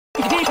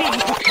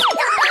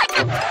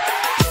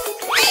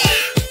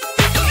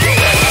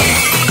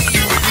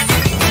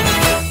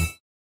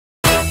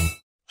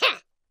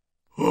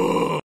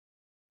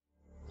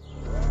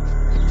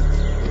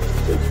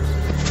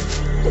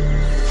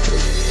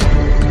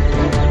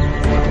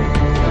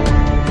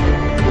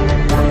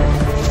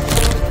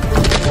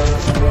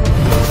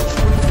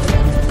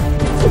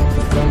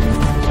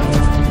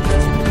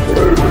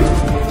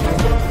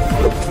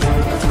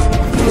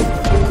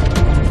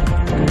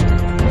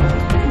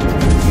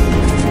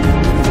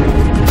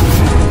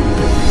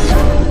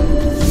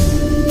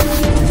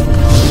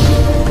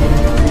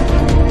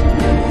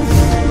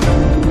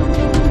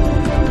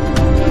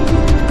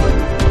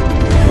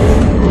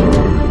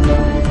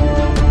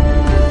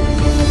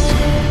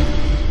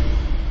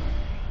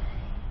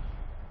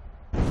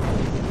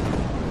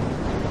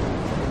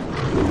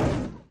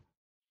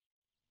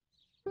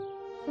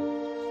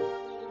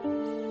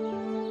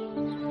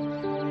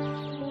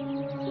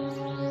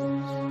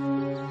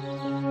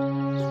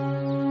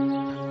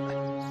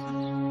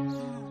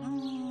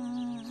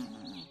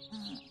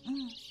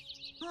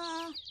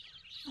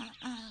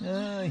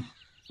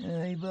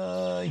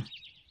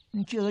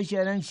چقدر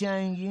شرم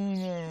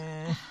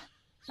سنگینه.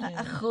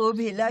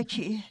 خوبی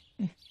لاکی؟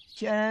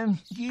 شرم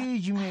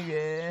گیج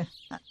میره.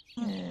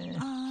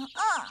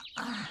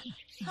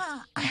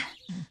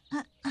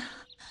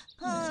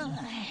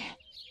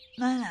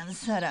 منم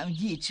سرم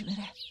گیج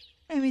میره.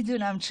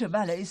 نمیدونم چه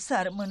بلایی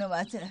سرمون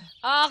اومده.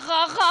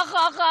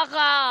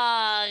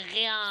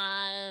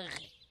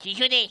 چی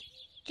شده؟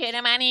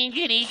 چرا من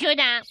اینجوری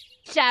شدم؟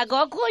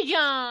 سگا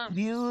کجا؟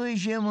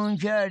 بیهوشمون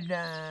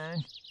کردن.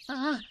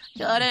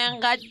 داره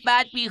انقدر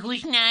بد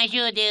بیهوش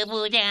نشده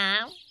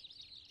بودم.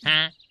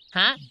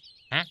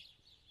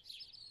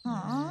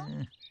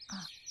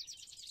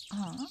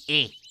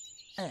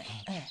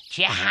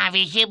 چه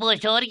هویج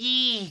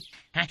بزرگی.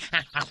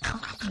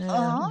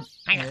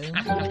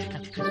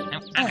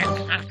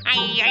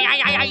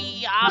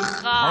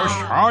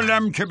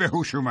 خوشحالم که به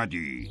هوش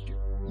اومدید.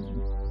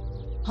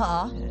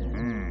 ها؟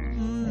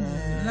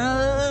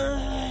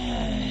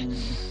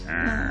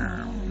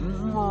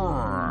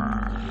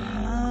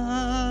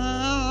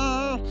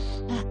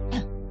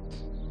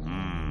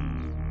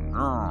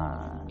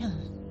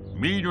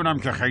 میدونم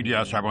که خیلی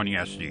عصبانی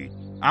هستید،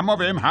 اما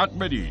بهم حق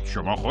بدید.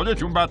 شما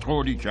خودتون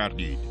بدقولی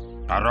کردید.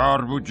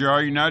 قرار بود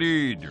جایی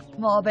نرید.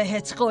 ما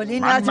بهت قولی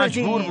من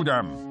ندادیم. مجبور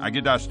بودم.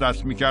 اگه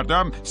دست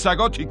میکردم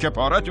سگا تیکه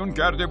پارتون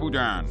کرده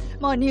بودن.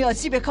 ما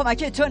نیازی به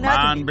کمک تو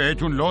نداریم. من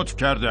بهتون لطف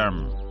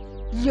کردم.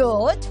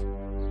 لطف؟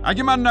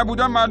 اگه من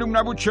نبودم معلوم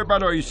نبود چه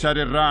بلایی سر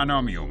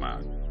رعنا می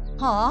اومد.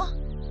 ها؟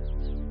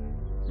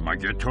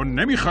 مگه تو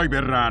نمیخوای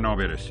به رعنا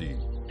برسی؟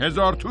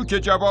 1000 تو که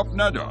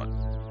جواب نداد.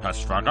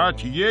 پس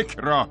فقط یک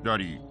راه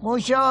داری.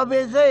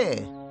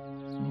 مسابقه.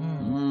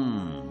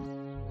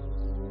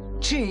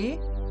 چی؟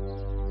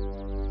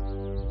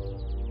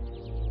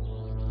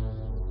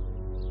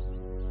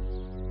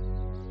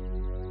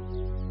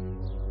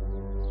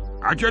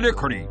 عجله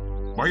کنی.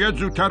 باید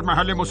زودتر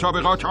محل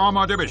مسابقات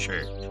آماده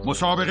بشه.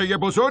 مسابقه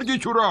بزرگی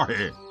تو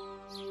راهه.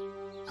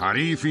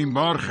 حریف این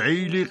بار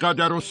خیلی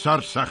قدر و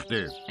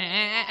سرسخته.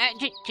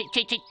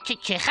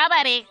 چه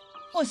خبره؟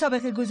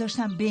 مسابقه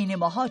گذاشتم بین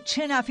ماها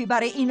چه نفعی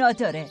برای اینا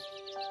داره؟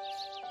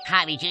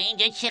 هویج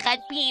اینجا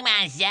چقدر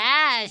بیمزه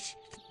است.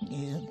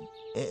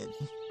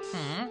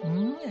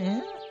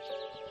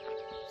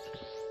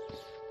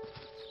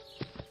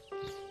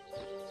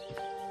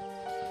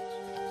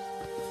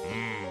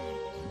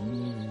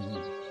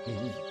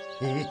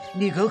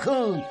 نگاه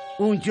کن،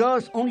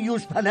 اونجاست، اون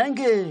یوز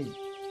پلنگه.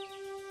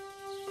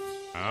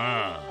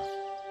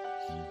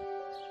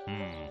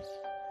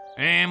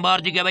 این بار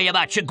دیگه به یه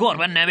بچه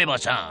گربه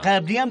نمیباسم.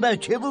 قبلی هم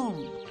بچه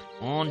بود.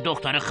 اون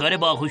دختر خیلی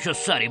باهوش و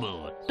سری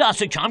بود.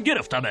 دست کم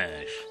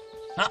گرفتمش.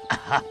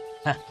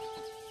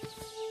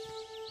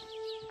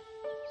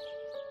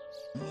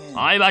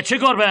 آی بچه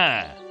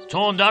گربه،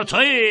 تندر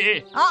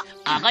تویی؟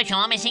 آقا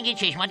شما مثل این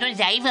که چشماتون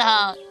ضعیفه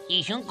ها.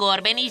 ایشون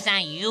گربه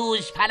نیستن،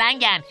 یوز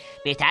پلنگن.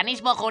 بهتر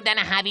نیست با خوردن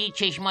هویج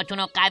چشماتون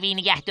رو قوی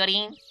نگه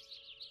دارین؟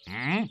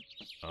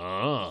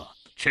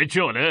 چه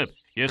جالب،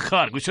 یه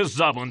خرگوش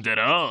زبون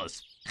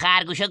دراز.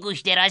 خرگوشا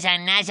گوش درازن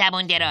نه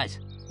زبون دراز.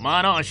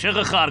 من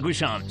عاشق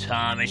خرگوشم،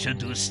 طعمش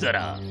دوست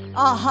دارم.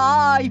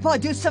 آهای، با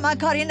دوست من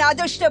کاری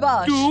نداشته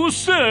باش.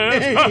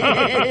 دوسته؟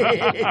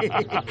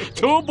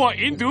 تو با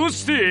این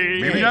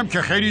دوستی؟ میبینم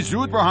که خیلی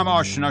زود با هم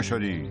آشنا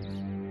شدیم.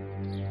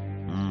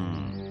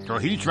 تو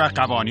هیچ وقت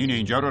قوانین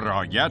اینجا رو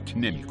رعایت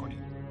نمی کنی.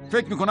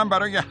 فکر میکنم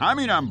برای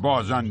همینم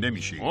بازنده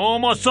میشی.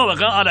 اون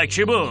مسابقه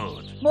الکی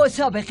بود.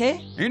 مسابقه؟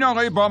 این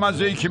آقای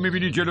بامزه‌ای که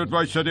میبینی جلوت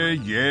وایساده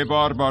یه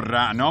بار با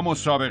رعنا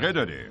مسابقه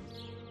داده.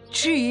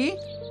 چی؟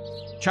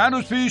 چند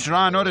روز پیش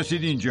رعنا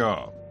رسید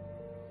اینجا.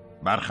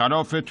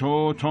 برخلاف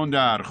تو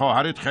تندر،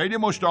 خواهرت خیلی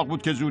مشتاق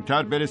بود که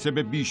زودتر برسه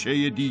به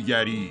بیشه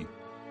دیگری.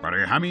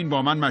 برای همین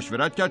با من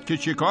مشورت کرد که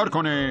چی کار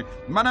کنه.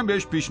 منم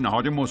بهش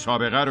پیشنهاد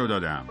مسابقه رو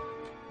دادم.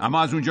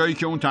 اما از اونجایی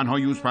که اون تنها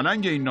یوز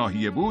پلنگ این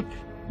ناحیه بود،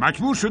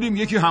 مجبور شدیم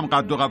یکی هم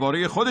قد و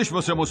قواره خودش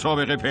واسه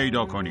مسابقه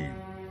پیدا کنیم.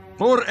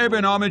 قرعه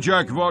به نام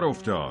جگوار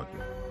افتاد.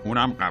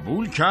 اونم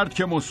قبول کرد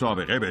که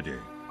مسابقه بده.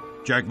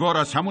 جگوار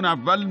از همون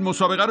اول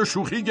مسابقه رو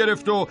شوخی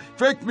گرفت و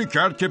فکر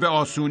میکرد که به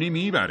آسونی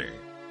میبره.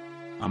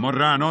 اما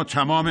رعنا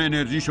تمام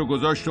انرژیشو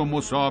گذاشت و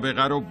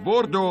مسابقه رو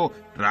برد و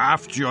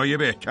رفت جای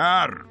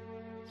بهتر.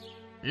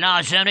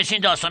 لازم نیست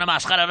این داستان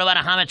مسخره رو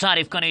برای همه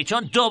تعریف کنی،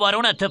 چون دوباره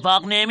اون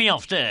اتفاق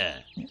نمیافته.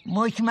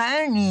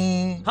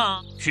 مطمئنی؟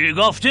 ها چی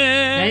گفتی؟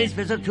 رئیس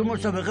بذار تو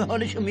مسابقه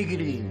حالشو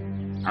میگیریم.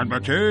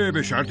 البته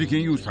به شرطی که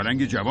این یوز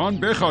پلنگ جوان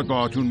بخواد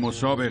باهاتون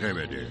مسابقه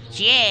بده.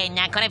 چیه؟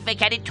 نکنه فکر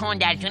کردی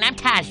تندر جونم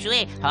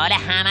ترسوه حال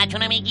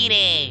همتونو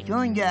میگیره.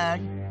 تندر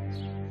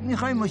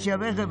میخوای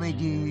مسابقه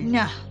بدی؟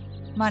 نه،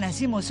 من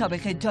از این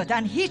مسابقه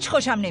دادن هیچ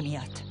خوشم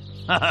نمیاد.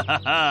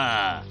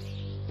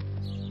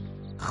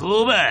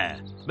 خوبه،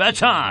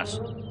 بترس،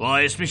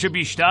 باعث میشه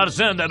بیشتر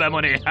زنده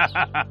بمونی.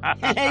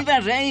 ایوه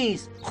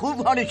رئیس،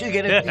 خوب حالشو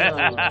گرفتی.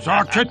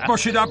 ساکت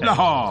باشید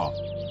ابله‌ها.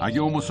 اگه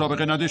اون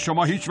مسابقه نده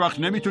شما هیچ وقت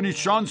نمیتونید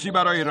شانسی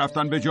برای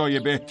رفتن به جای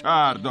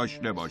بهتر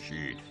داشته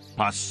باشید.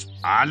 پس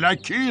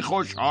الکی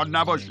خوشحال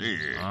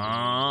نباشید.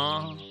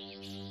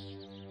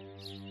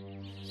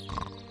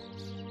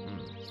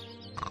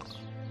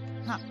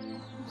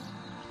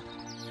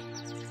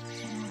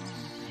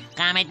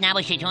 غمت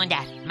نباشه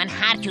تندر، من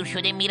هر جور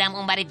شده میرم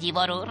اون بر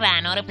دیوار رو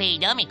رعنا رو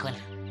پیدا میکنم.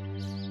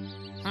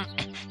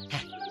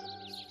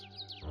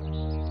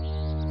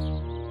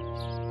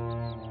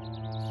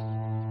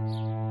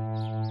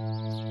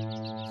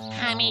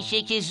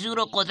 همیشه که زور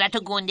و قدرت و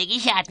گندگی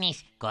شرط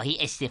نیست، گاهی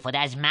استفاده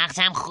از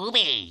مغزم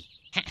خوبه.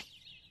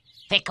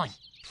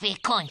 فکر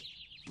کن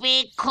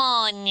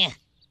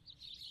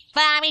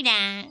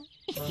فهمیدم.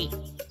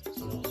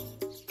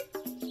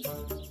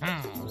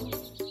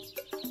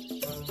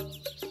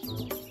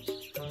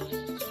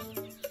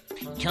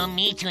 تو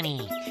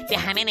میتونی به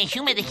همه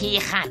نشون بده که یه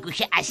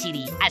خرگوش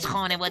اسیری از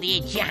خانواده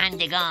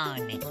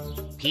جهندگان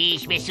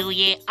پیش به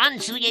سوی آن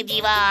سوی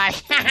دیوار.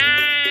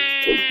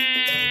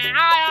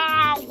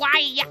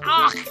 وای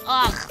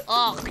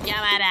آخ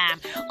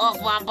جمرم، آخ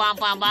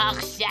بام آخ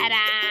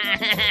سرم.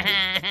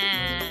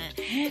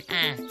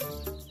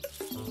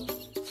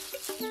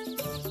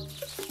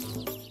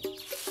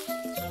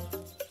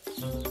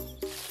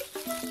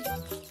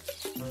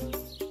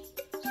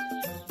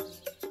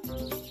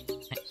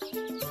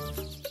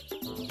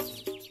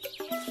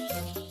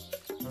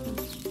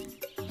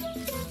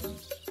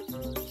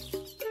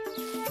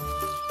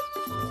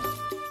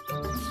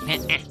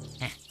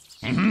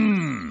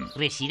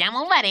 رسیدم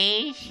اون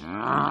برش.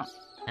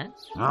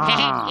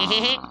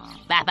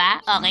 بابا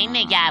آقای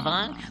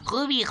نگهبان،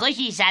 خوبی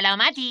خوشی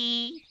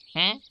سلامتی؟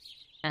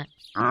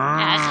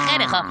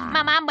 خیلی خوب،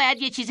 من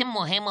باید یه چیز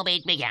مهم رو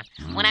بهت بگم.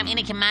 اونم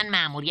اینه که من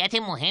مأموریت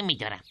مهمی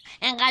دارم،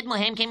 انقدر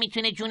مهم که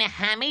میتونه جون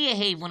همه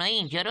حیوانای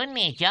اینجا رو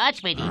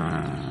نجات بده.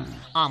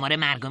 آمار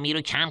مرگ و میر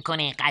رو کم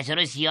کنه، غذا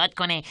رو زیاد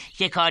کنه،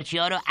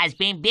 شکارچی‌ها رو از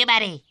بین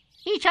ببره.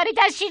 هیچ حالی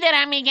دست چی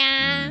دارم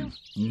میگم؟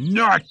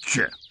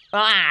 ناچه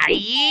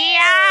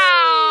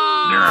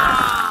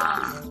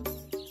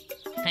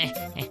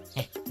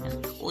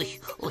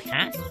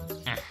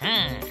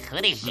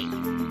خودشی.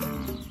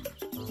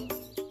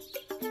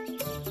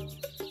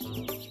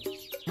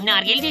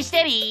 نارگیل دوست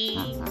داری؟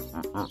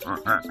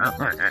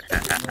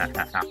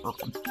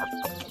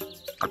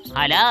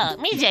 حالا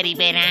میذاری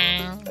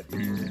برم؟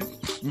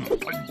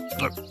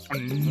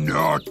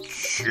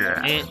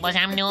 ناچه بازم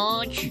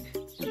نوچ؟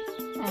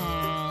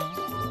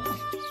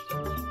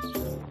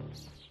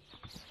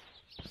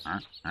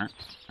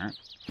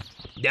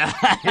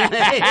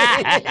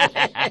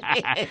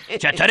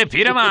 چطوری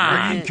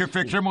پیرمرد؟ این که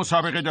فکر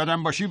مسابقه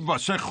دادن باشی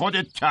واسه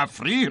خودت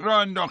تفریح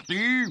را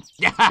انداختی؟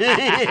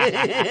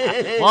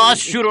 باز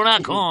شروع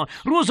نکن،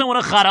 روزمون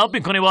رو خراب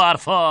میکنی با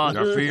حرفات.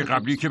 دفعه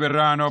قبلی که به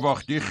رعنا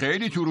باختی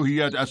خیلی تو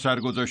روحیت اثر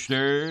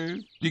گذاشته؟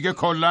 دیگه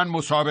کلن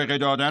مسابقه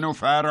دادن و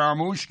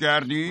فراموش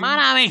کردی؟ من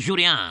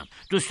همینجوریم،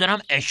 دوست دارم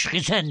عشقی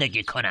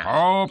زندگی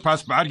کنم.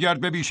 پس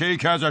برگرد به بیشه‌ای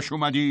که ازش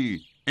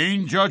اومدی.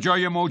 اینجا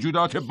جای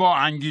موجودات با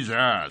انگیزه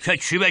است. که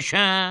چی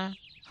بشه؟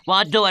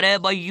 باید دوباره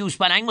با یوز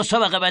پلنگ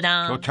مسابقه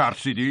بدم؟ تو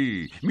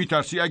ترسیدی؟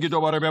 میترسی اگه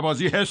دوباره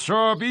ببازی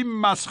حسابی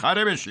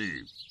مسخره بشی.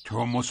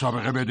 تو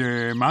مسابقه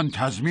بده، من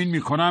تضمین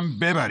میکنم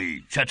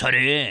ببری.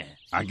 چطوری؟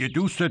 اگه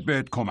دوستت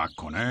بهت کمک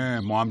کنه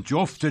ما هم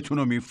جفتتون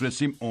رو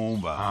میفرستیم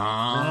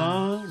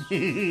اونور.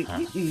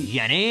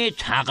 یعنی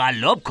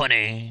تقلب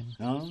کنیم؟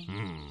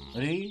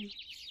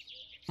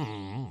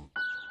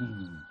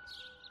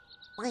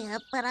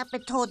 باید برم به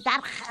تندر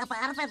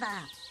خبر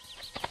بدم.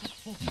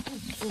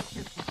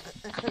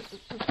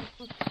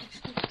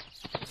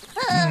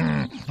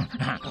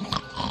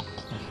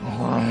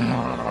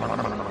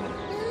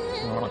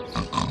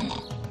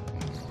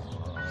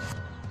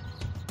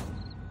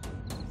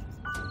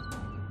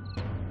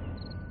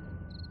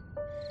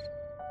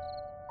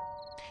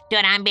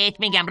 دارم بهت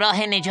میگم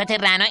راه نجات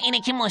رعنا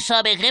اینه که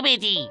مسابقه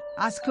بدی.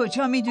 از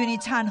کجا میدونی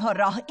تنها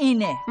راه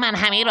اینه؟ من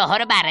همه راه ها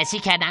رو بررسی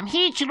کردم،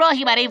 هیچ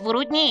راهی برای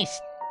ورود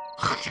نیست.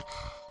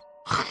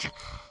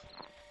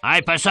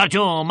 ای پسر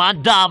جون،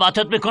 من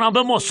دعوتت میکنم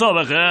به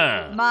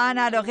مسابقه. من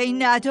علاقه ای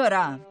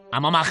ندارم.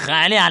 اما من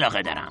خیلی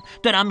علاقه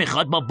دارم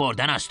میخواد با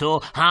بردن از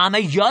تو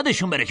همه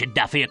یادشون بره که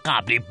دفعه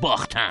قبلی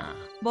باختن.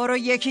 برو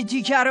یکی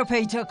دیگر رو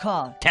پیدا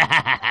کن.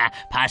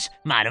 پس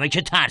معلومه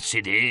که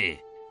ترسیدی.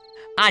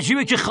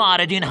 عجیبه که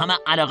خواهردین همه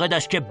علاقه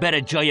داشت که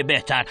بره جای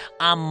بهتر،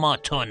 اما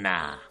تو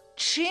نه.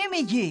 چی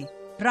میگی؟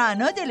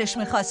 رعنا دلش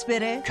میخواست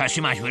بره؟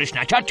 کسی مجبورش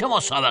نکرد که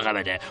مسابقه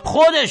بده،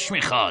 خودش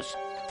میخواست.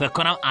 فکر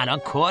کنم الان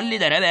کلی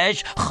داره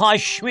بهش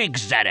خوش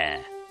میگذره.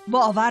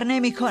 باور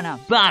نمی کنم.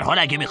 به هر حال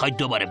اگه میخوای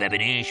دوباره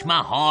ببینیش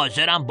من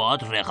حاضرم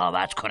باهات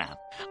رقابت کنم.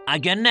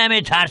 اگه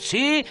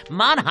نمیترسی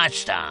من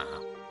هستم.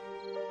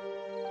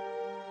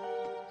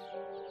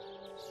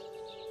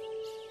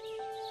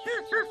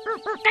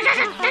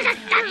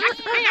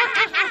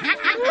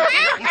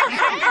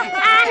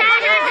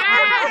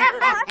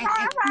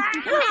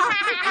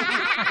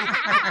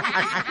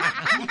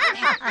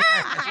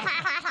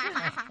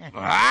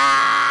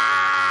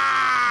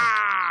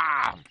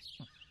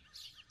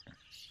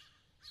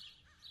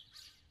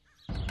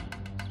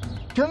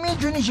 تو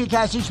میتونی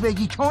شکستش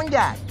بگی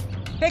تندر؟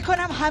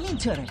 بکنم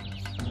همینطوره.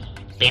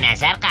 به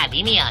نظر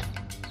قوی میاد.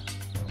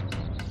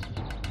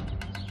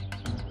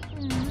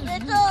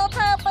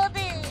 نجاتم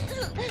بده،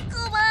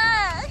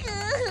 کمک.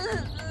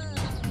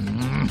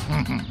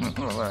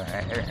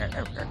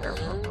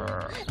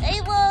 ای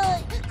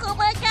وای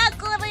کمک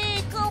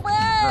کنید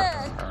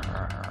کمک.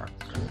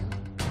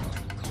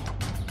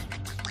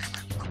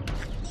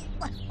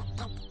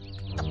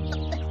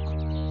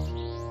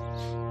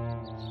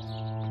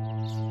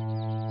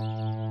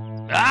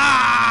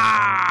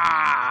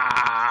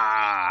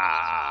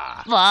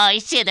 وای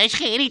صداش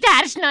خیلی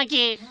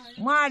ترسناکه.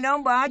 ما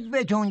الان باید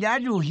به تندر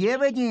روحیه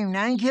بدیم،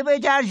 نه اینکه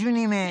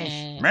بترسونیمش.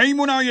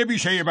 میمونای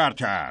بیشه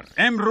برتر،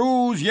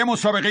 امروز یه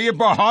مسابقه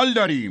باحال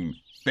داریم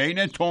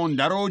بین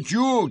تندر و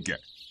جوگ،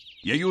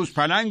 یه یوز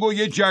پلنگ و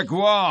یه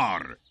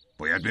جگوار.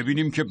 باید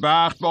ببینیم که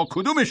بخت با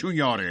کدومشون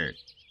یاره.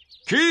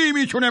 کی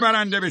میتونه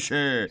برنده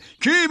بشه؟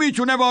 کی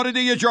میتونه وارد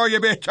یه جای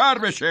بهتر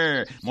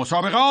بشه؟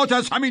 مسابقات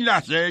از همین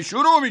لحظه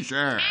شروع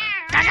میشه.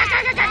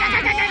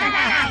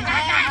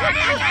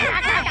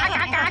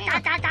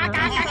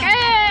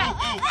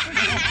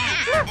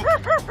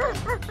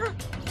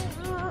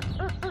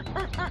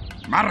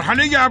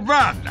 مرحله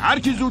اول، هر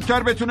کی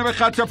زودتر بتونه به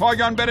خط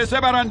پایان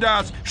برسه برنده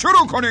است.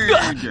 شروع کنید.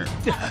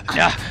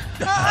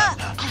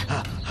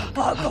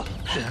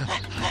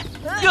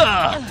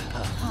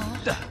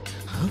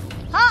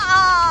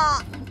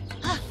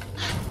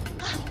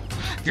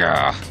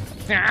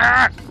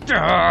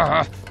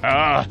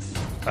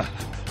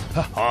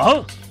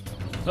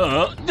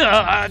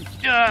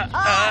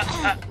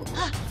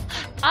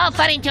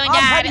 آفرین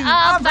تندر،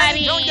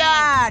 آفرین.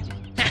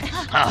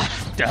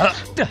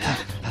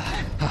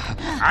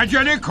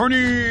 عجله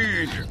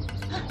کنید.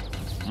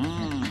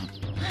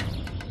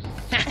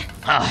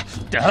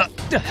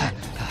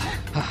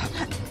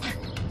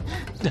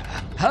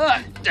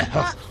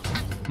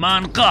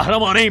 من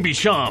قهرمان این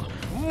بیشم.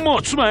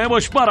 مطمئن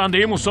باش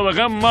برنده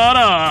مسابقه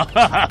منم.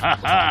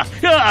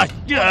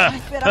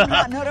 برم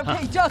رعنا رو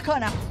پیدا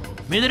کنم.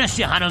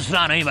 میدونستی هنوز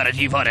رعنا این ور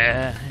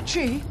دیواره؟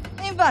 چی؟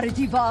 این ور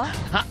دیوار؟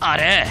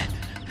 آره،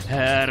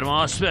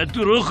 هرماس به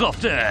دروغ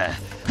گفته.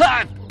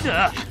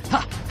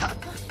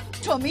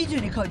 تو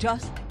میدونی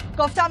کجاست؟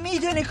 گفتم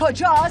میدونی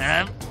کجاست؟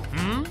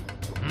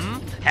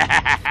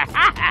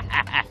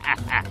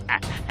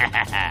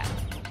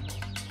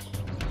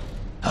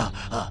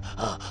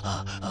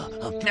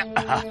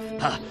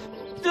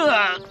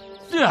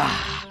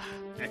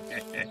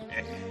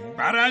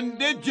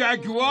 برنده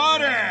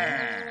جگواره.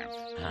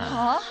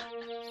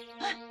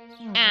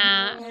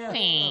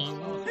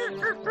 آفرین.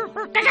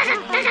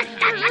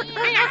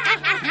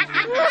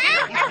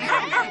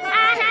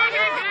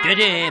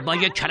 دیدی با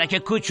یک کلک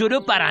کوچولو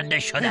برنده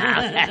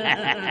شدم.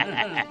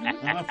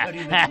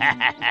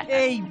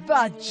 ای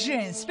بد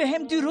جنس، به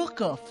هم دروغ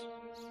گفت.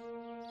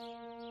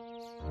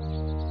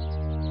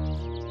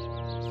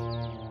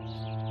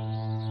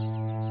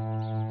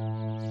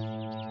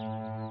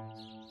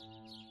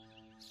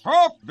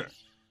 خب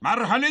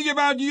مرحله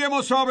بعدی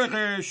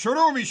مسابقه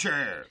شروع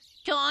میشه.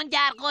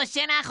 تندر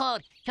قصه نخور،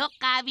 تو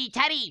قوی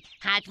تری.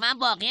 حتما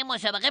باقی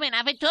مسابقه به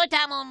نفع تو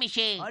تموم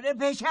میشه. آره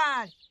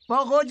پسر،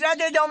 با قدرت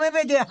ادامه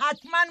بده،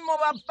 حتما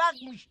موفق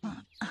میشی.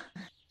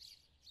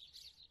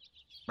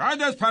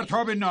 بعد از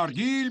پرتاب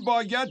نارگیل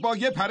باید با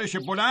یه پرش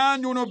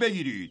بلند اونو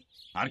بگیرید.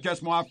 هر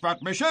کس موفق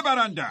بشه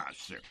برنده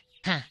است.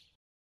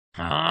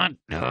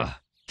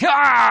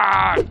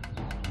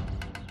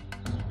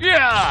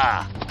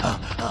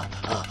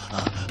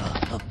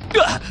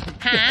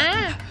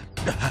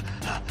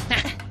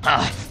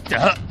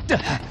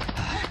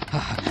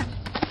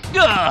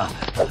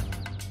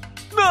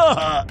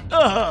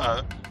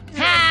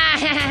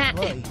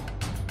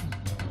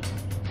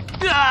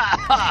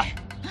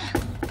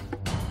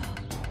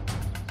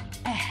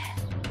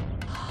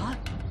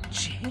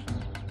 چه؟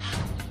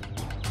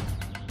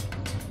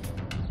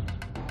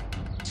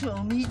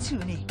 تو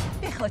میتونی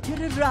به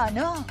خاطر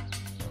رعنا.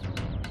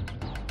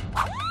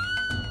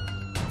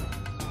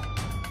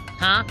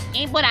 ها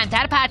این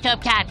بلندتر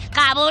پرتاب کرد.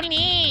 قبول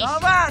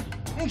نیست. داماد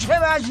این چه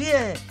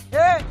وضعیه؟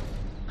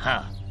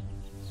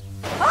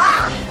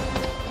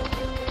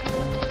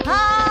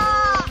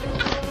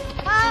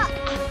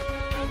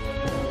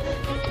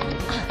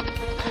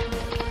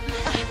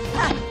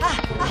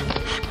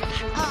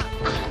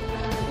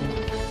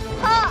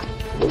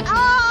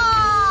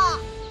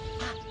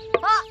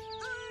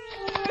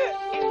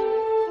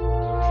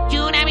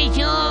 جونمی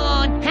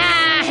جون.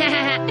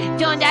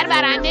 تندر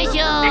برنده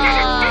شد.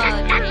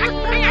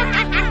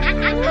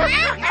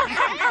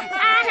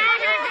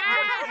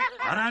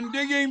 برنده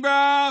این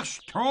بخش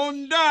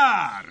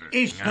تندر.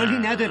 اشکالی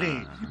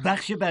نداره،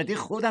 بخش بعدی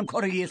خودم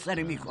کارو یه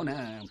سره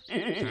میکنم.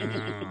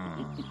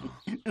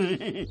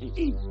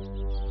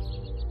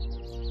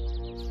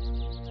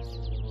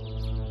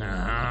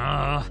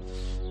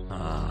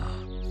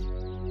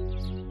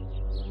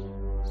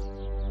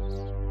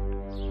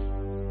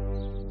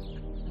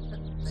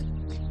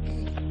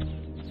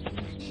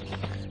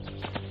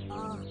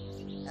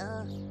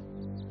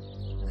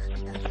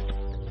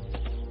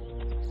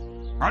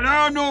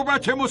 حالا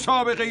نوبت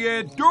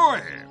مسابقه 2.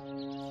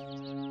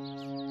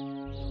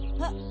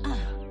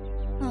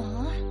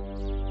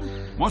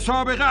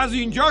 مسابقه از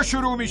اینجا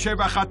شروع میشه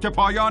و خط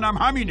پایانم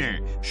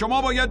همینه.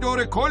 شما باید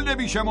دور کل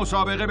بیشه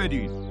مسابقه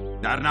بدین.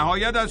 در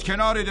نهایت از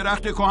کنار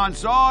درخت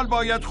کهنسال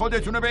باید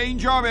خودتون رو به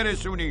اینجا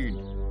برسونین.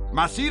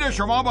 مسیر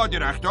شما با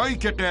درختایی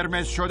که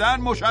قرمز شدن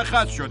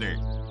مشخص شده.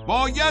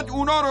 باید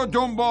اونا رو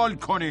دنبال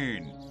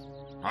کنین.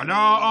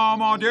 حالا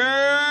آماده؟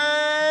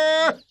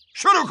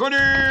 شروع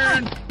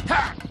کنین.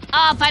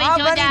 آفرین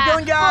تندر،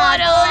 تندر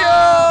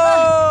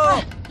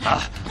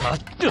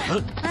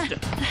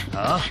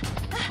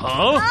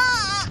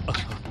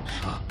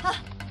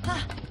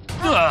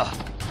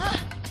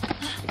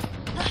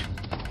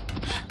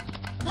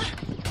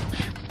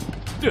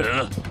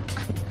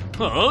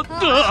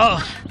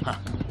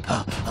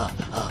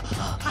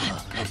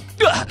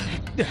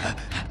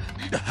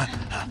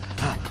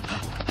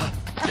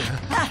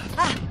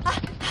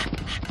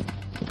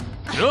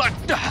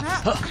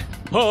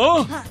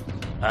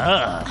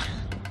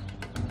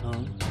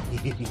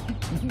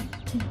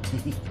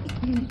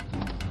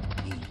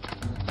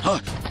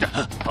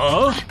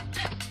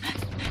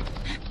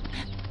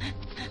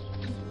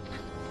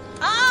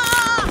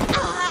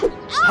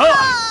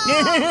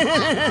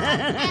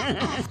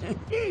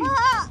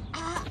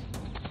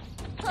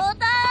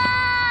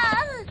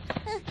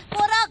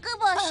مراقب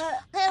باش،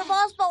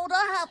 پرواز با اونا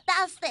هم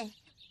دسته.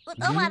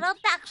 اونا برام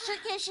نقشه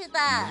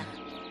کشیدن.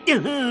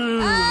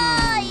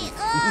 آی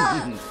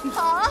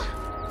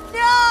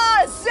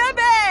نه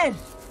زبن.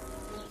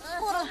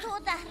 برو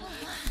تندر.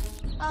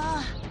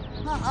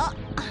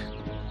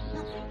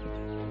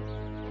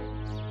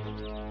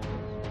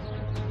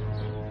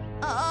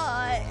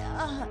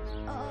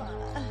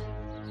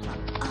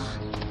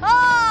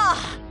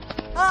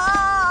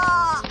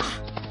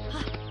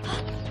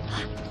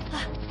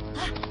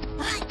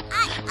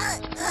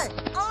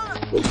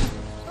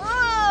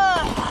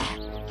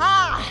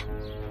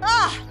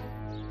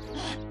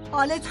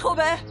 حالت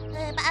خوبه؟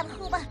 من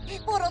خوبه.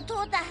 برو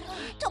تندر،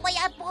 تو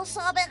باید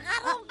مسابقه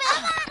رو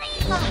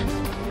ببری.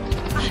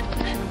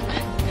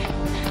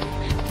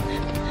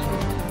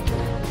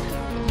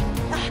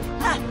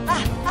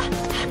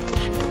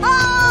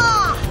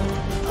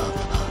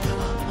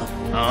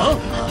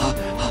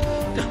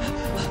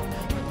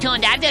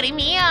 تندر داری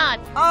میاد.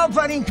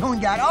 آفرین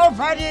تندر،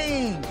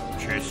 آفرین.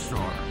 چه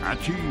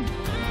سرعتی!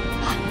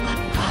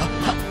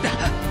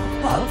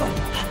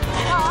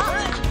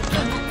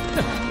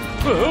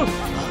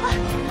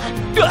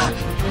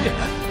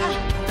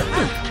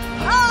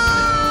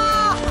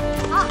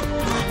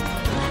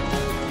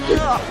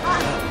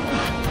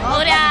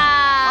 هورا!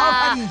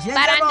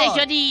 برنده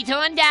شدی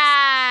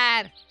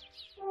تندر.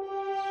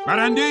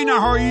 برنده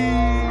نهایی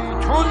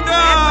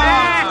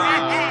تندر.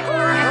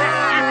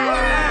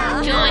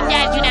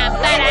 تندر جونم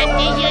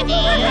برنده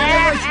شدی.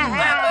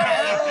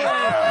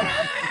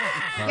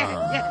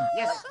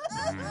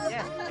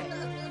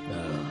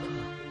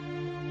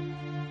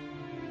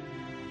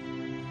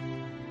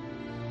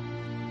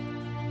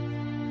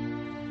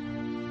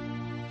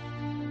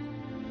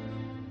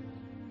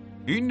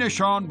 این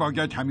نشان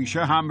باید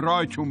همیشه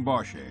همراهتون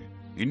باشه.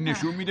 این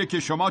نشون میده که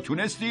شما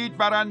تونستید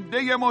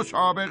برنده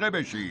مسابقه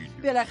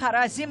بشید. بالاخره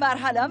از این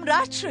مرحله‌ام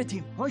رد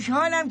شدیم.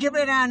 خوشحالم که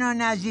به رعنا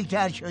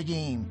نزدیکتر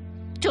شدیم.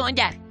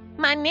 تندر،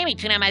 من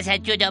نمیتونم ازت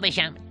جدا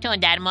بشم.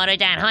 تندر ما رو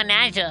تنها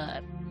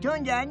نذار.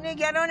 تندر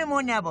نگران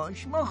ما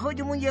نباش، ما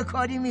خودمون یه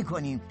کاری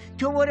میکنیم.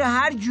 تو برو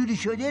هر جوری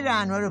شده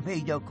رعنا رو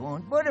پیدا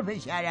کن. برو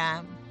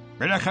پسرم.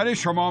 بالاخره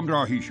شما هم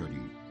راهی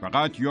شدید.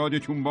 فقط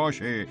یادتون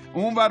باشه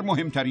اونور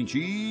مهمترین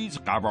چیز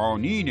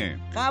قوانینه.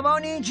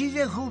 قوانین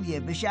چیز خوبیه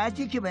به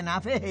شرطی که به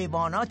نفع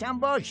حیوانات هم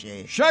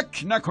باشه.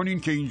 شک نکنین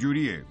که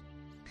اینجوریه.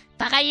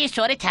 فقط یه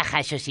سوال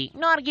تخصصی،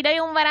 نارگیلای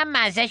اونورم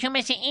مزهشو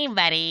مثل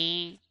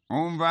اینوری؟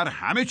 اونور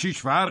همه چیز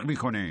فرق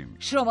میکنه.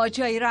 شما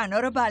جای رعنا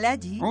رو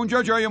بلدی؟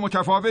 اونجا جای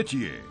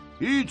متفاوتیه.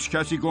 هیچ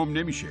کسی گم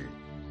نمیشه.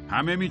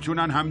 همه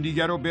میتونن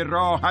همدیگر رو به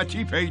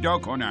راحتی پیدا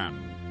کنن.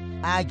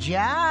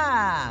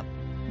 عجب.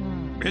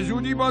 به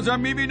زودی بازم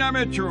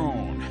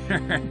میبینمتون.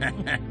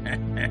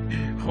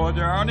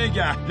 خدا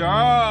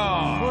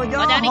نگهدار.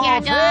 خدا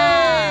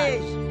نگهدار.